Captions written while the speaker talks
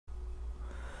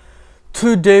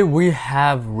Today we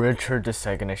have Richard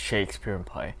II, a Shakespearean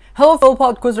play. Hello fellow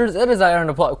PodQuesters, it is Iron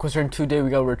the PodQuester, and today we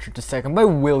got Richard II by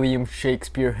William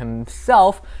Shakespeare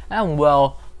himself, and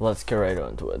well, let's get right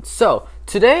into it. So,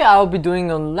 today I'll be doing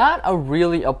not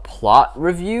really a plot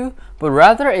review, but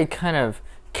rather a kind of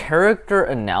character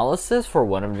analysis for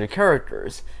one of the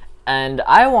characters. And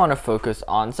I want to focus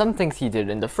on some things he did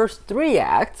in the first 3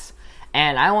 acts,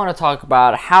 and I want to talk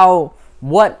about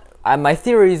my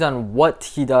theories on what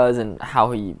he does and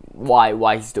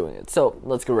why he's doing it. So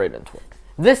let's get right into it.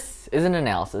 This is an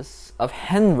analysis of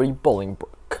Henry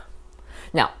Bolingbroke.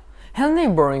 Now, Henry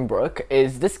Bolingbroke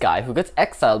is this guy who gets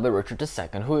exiled by Richard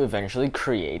II, who eventually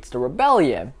creates the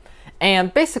rebellion.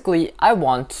 And basically, I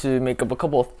want to make up a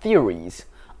couple of theories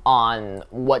on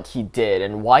what he did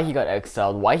and why he got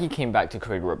exiled, why he came back to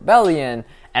create a rebellion,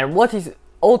 and what his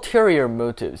ulterior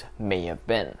motives may have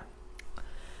been.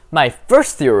 My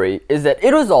first theory is that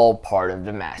it was all part of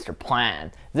the master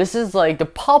plan. This is like the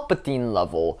Palpatine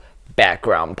level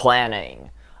background planning.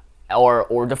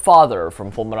 Or the father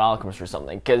from Fullmetal Alchemist or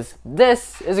something. Because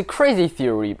this is a crazy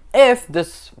theory if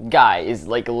this guy is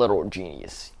like a literal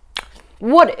genius.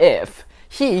 What if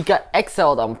he got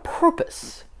exiled on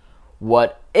purpose?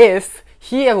 What if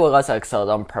he was exiled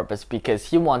on purpose because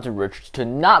he wanted Richard to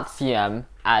not see him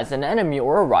as an enemy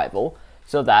or a rival,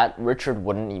 so that Richard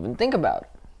wouldn't even think about it?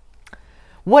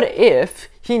 What if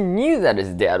he knew that his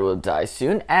dad would die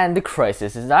soon and the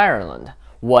crisis is Ireland?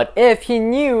 What if he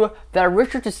knew that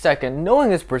Richard II,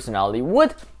 knowing his personality,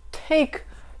 would take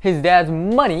his dad's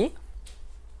money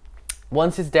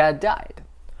once his dad died?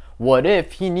 What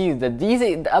if he knew that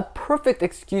a perfect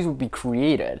excuse would be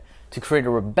created to create a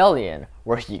rebellion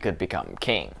where he could become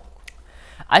king?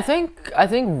 I think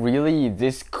really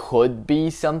this could be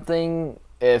something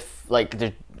if like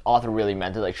the author really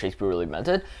meant it, like Shakespeare really meant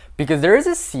it, because there is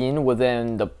a scene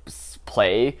within the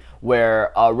play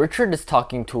where Richard is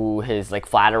talking to his like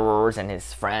flatterers and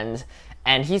his friends,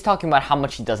 and he's talking about how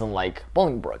much he doesn't like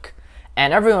Bolingbroke,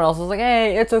 and everyone else is like,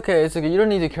 hey, it's okay, you don't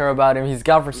need to care about him, he's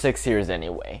gone for 6 years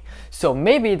anyway. So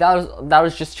maybe that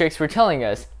was just Shakespeare telling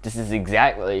us this is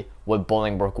exactly what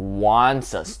Bolingbroke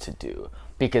wants us to do,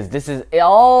 because this is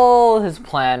all his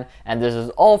plan, and this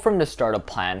is all from the start of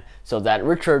plan, so that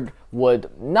Richard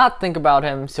would not think about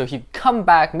him, so he'd come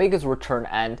back, make his return,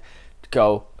 and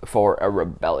go for a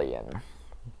rebellion.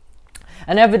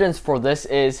 And evidence for this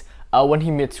is when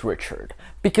he meets Richard.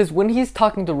 Because when he's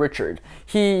talking to Richard,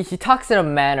 he talks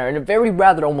in a very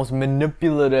rather almost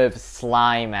manipulative,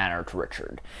 sly manner to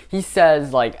Richard. He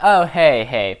says like, oh,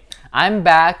 hey, I'm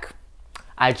back.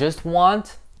 I just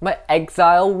want my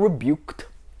exile rebuked,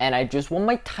 and I just want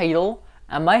my title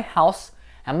and my house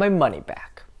and my money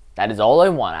back. That is all I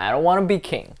want. I don't want to be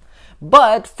king.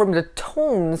 But from the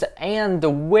tones and the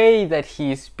way that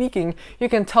he's speaking, you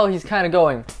can tell he's kind of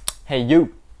going, hey,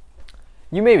 you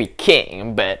may be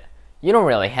king, but you don't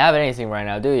really have anything right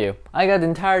now, do you? I got the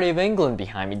entirety of England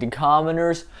behind me, the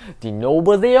commoners, the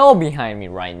nobles, they all behind me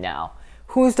right now.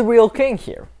 Who's the real king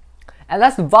here? And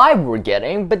that's the vibe we're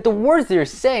getting, but the words they're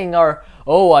saying are,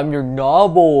 oh, I'm your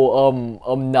noble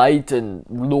knight and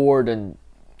lord and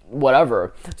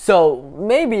whatever. So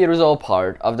maybe it was all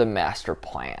part of the master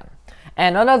plan.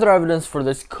 And another evidence for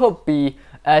this could be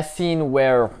a scene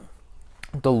where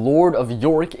the Lord of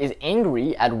York is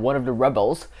angry at one of the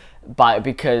rebels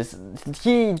because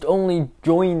he only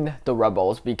joined the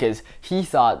rebels because he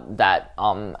thought that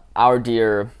our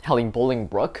dear Helen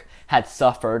Bolingbroke had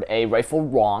suffered a rightful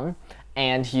wrong,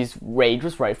 and his rage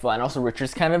was rightful, and also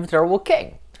Richard's kind of a terrible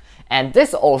king. And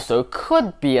this also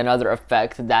could be another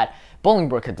effect that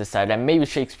Bolingbroke had decided, and maybe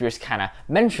Shakespeare's kind of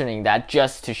mentioning that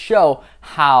just to show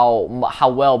how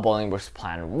well Bolingbroke's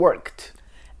plan worked.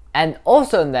 And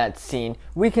also in that scene,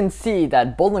 we can see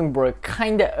that Bolingbroke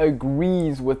kind of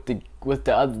agrees with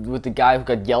the guy who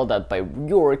got yelled at by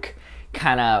York,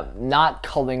 kind of not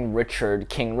calling Richard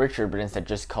King Richard, but instead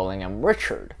just calling him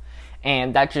Richard.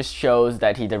 And that just shows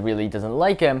that he really doesn't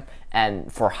like him,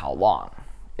 and for how long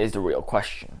is the real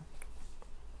question.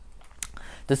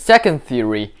 The second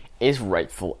theory is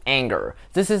rightful anger.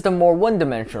 This is the more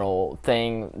one-dimensional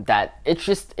thing that it's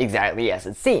just exactly as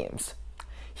it seems.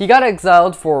 He got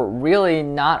exiled for really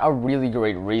not a really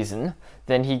great reason.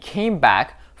 Then he came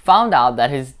back, found out that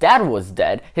his dad was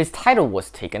dead, his title was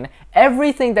taken,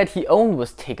 everything that he owned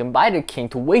was taken by the king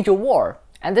to wage a war.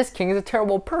 And this king is a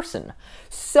terrible person.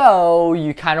 So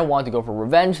you kind of want to go for a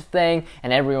revenge thing,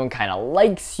 and everyone kind of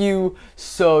likes you,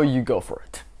 so you go for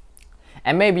it.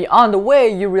 And maybe on the way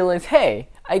you realize, hey,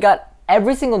 I got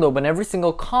every single nobleman, every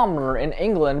single commoner in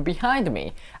England behind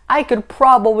me. I could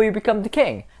probably become the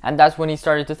king. And that's when he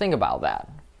started to think about that.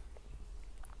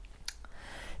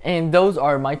 And those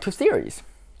are my two theories.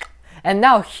 And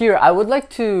now here I would like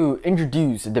to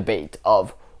introduce a debate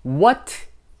of what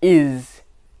is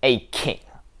a king.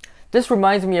 This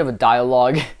reminds me of a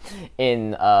dialogue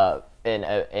in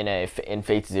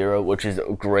Fate Zero, which is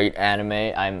a great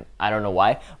anime. I don't know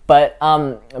why, but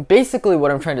basically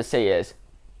what I'm trying to say is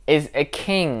a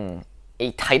king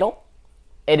a title?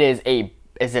 Is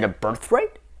it a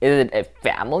birthright? Is it a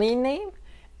family name?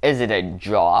 Is it a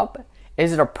job?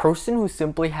 Is it a person who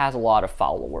simply has a lot of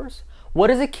followers? What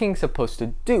is a king supposed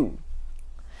to do?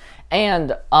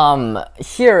 And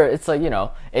here it's like, you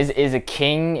know, is a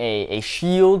king a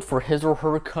shield for his or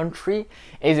her country?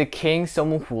 Is a king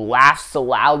someone who laughs the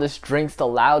loudest, drinks the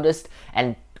loudest,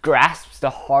 and grasps the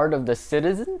heart of the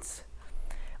citizens?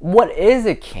 What is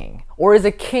a king? Or is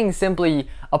a king simply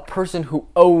a person who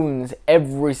owns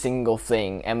every single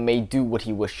thing and may do what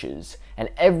he wishes? And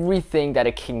everything that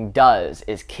a king does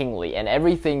is kingly, and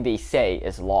everything they say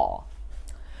is law.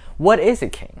 What is a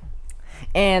king?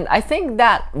 And I think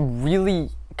that really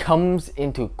comes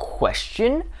into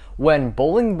question when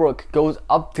Bolingbroke goes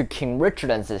up to King Richard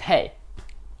and says, hey,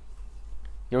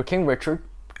 you're King Richard,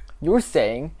 you're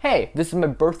saying, hey, this is my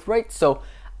birthright, so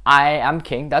I am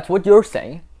king. That's what you're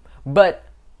saying. But,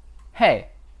 hey,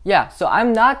 yeah, so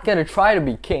I'm not gonna try to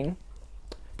be king.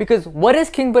 Because what is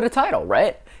king but a title,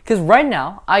 right? Because right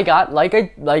now, I got, like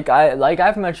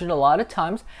I've mentioned a lot of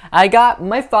times, I got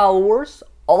my followers,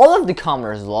 all of the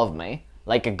commoners love me,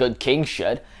 like a good king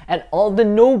should, and all the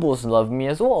nobles love me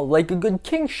as well, like a good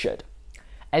king should.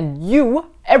 And you,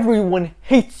 everyone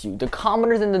hates you, the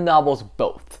commoners and the nobles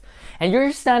both. And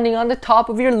you're standing on the top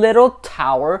of your little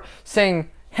tower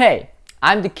saying, hey,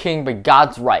 I'm the king, but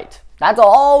God's right. That's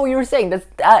all you're saying. That's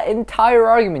the entire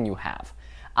argument you have.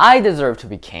 I deserve to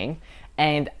be king,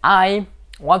 and I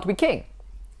want to be king,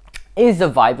 is the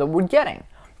vibe that we're getting.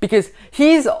 Because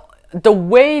the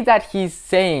way that he's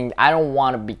saying, I don't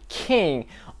want to be king,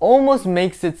 almost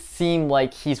makes it seem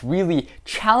like he's really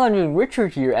challenging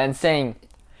Richard here and saying,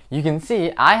 you can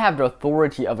see, I have the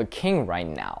authority of a king right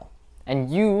now,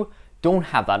 and you don't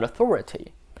have that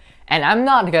authority. And I'm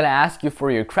not gonna ask you for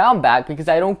your crown back because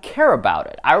I don't care about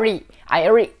it. I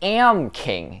already am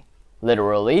king,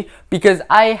 literally, because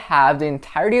I have the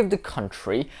entirety of the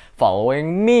country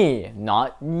following me,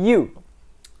 not you.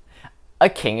 A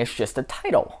king is just a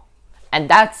title. And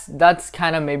that's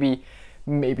kind of maybe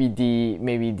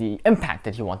the impact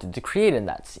that he wanted to create in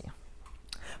that scene.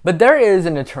 But there is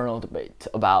an eternal debate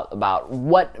about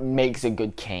what makes a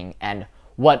good king and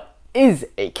what is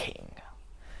a king.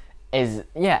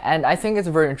 And I think it's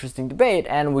a very interesting debate,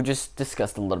 and we just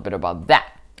discussed a little bit about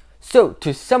that. So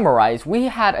to summarize, we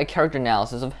had a character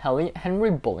analysis of Henry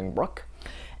Bolingbroke,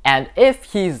 and if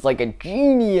he's like a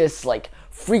genius, like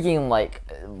freaking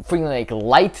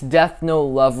light Death Note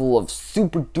level of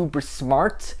super duper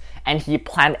smart, and he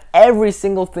planned every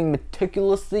single thing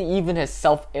meticulously, even his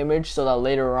self-image, so that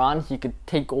later on he could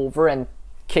take over and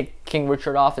kick King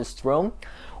Richard off his throne,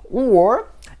 or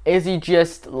is he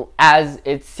just, as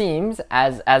it seems,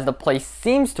 as the play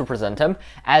seems to present him,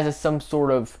 as some sort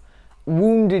of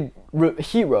wounded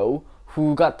hero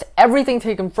who got everything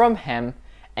taken from him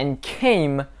and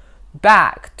came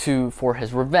back for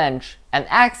his revenge and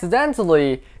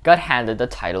accidentally got handed the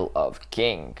title of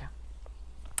king?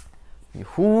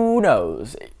 Who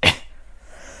knows?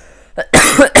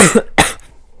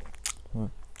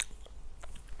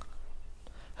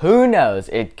 Who knows?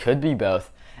 It could be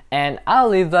both. And I'll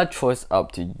leave that choice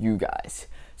up to you guys.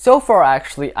 So far,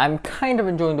 actually, I'm kind of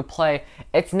enjoying the play.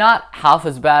 It's not half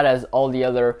as bad as all the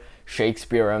other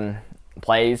Shakespearean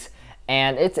plays,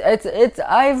 and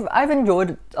I've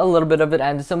enjoyed a little bit of it,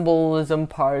 and the symbolism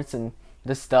parts and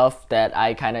the stuff that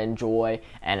I kind of enjoy,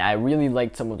 and I really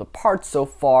liked some of the parts so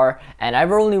far. And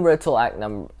I've only read till Act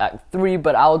 3,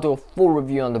 but I'll do a full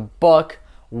review on the book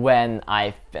when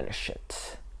I finish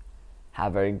it.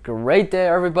 Have a great day,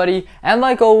 everybody, and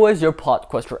like always, your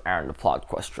PlotQuester, Aaron the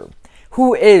PlotQuester.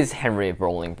 Who is Henry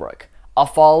Bolingbroke? A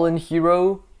fallen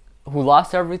hero who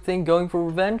lost everything going for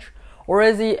revenge? Or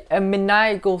is he a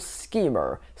maniacal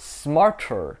schemer,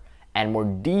 smarter and more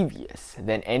devious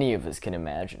than any of us can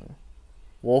imagine?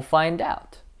 We'll find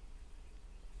out.